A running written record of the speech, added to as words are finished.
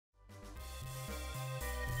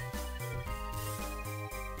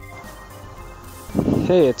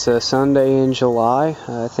Okay, it's a Sunday in July.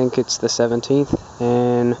 I think it's the 17th,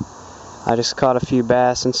 and I just caught a few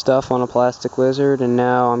bass and stuff on a plastic lizard, and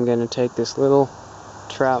now I'm going to take this little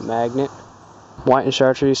trout magnet, white and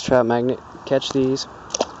chartreuse trout magnet, catch these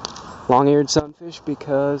long-eared sunfish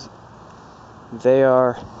because they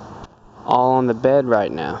are all on the bed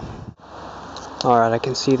right now. Alright, I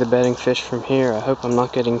can see the bedding fish from here. I hope I'm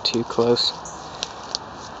not getting too close.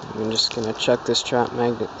 I'm just going to chuck this trout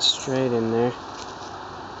magnet straight in there.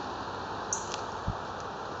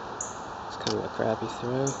 It's kind of a crappy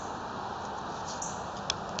throw.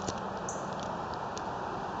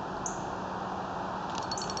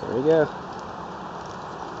 There we go.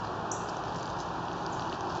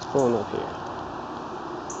 It's pulling up here.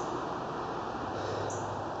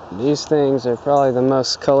 These things are probably the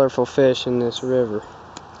most colorful fish in this river.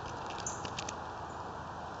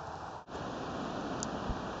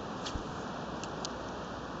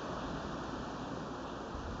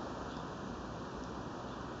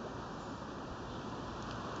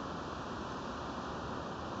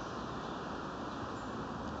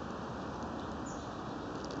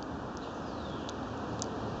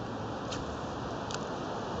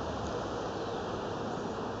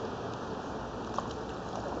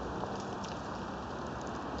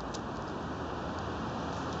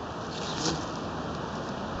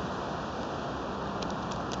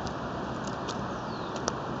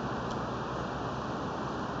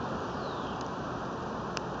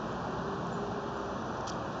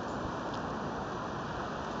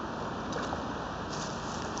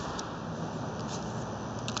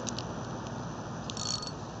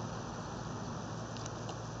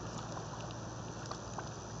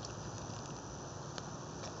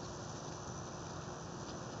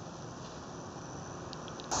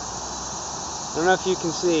 I don't know if you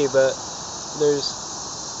can see, but there's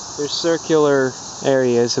circular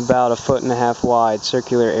areas about 1.5 feet wide,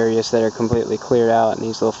 circular areas that are completely cleared out, and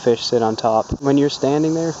these little fish sit on top. When you're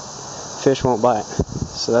standing there, fish won't bite,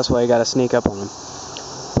 so that's why you gotta sneak up on them.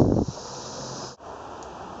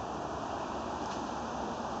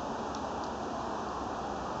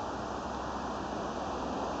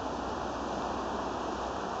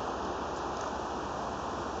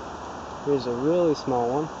 Here's a really small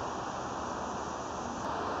one.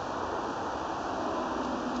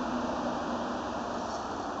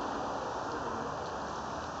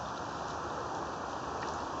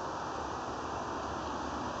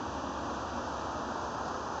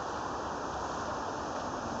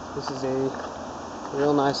 This is a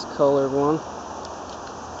real nice colored one.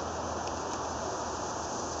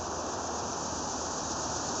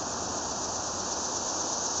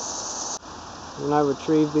 When I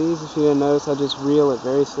retrieve these, if you didn't notice, I just reel it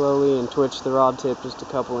very slowly and twitch the rod tip just a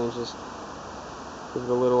couple inches. Give it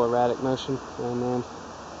a little erratic motion, and then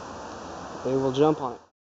they will jump on it.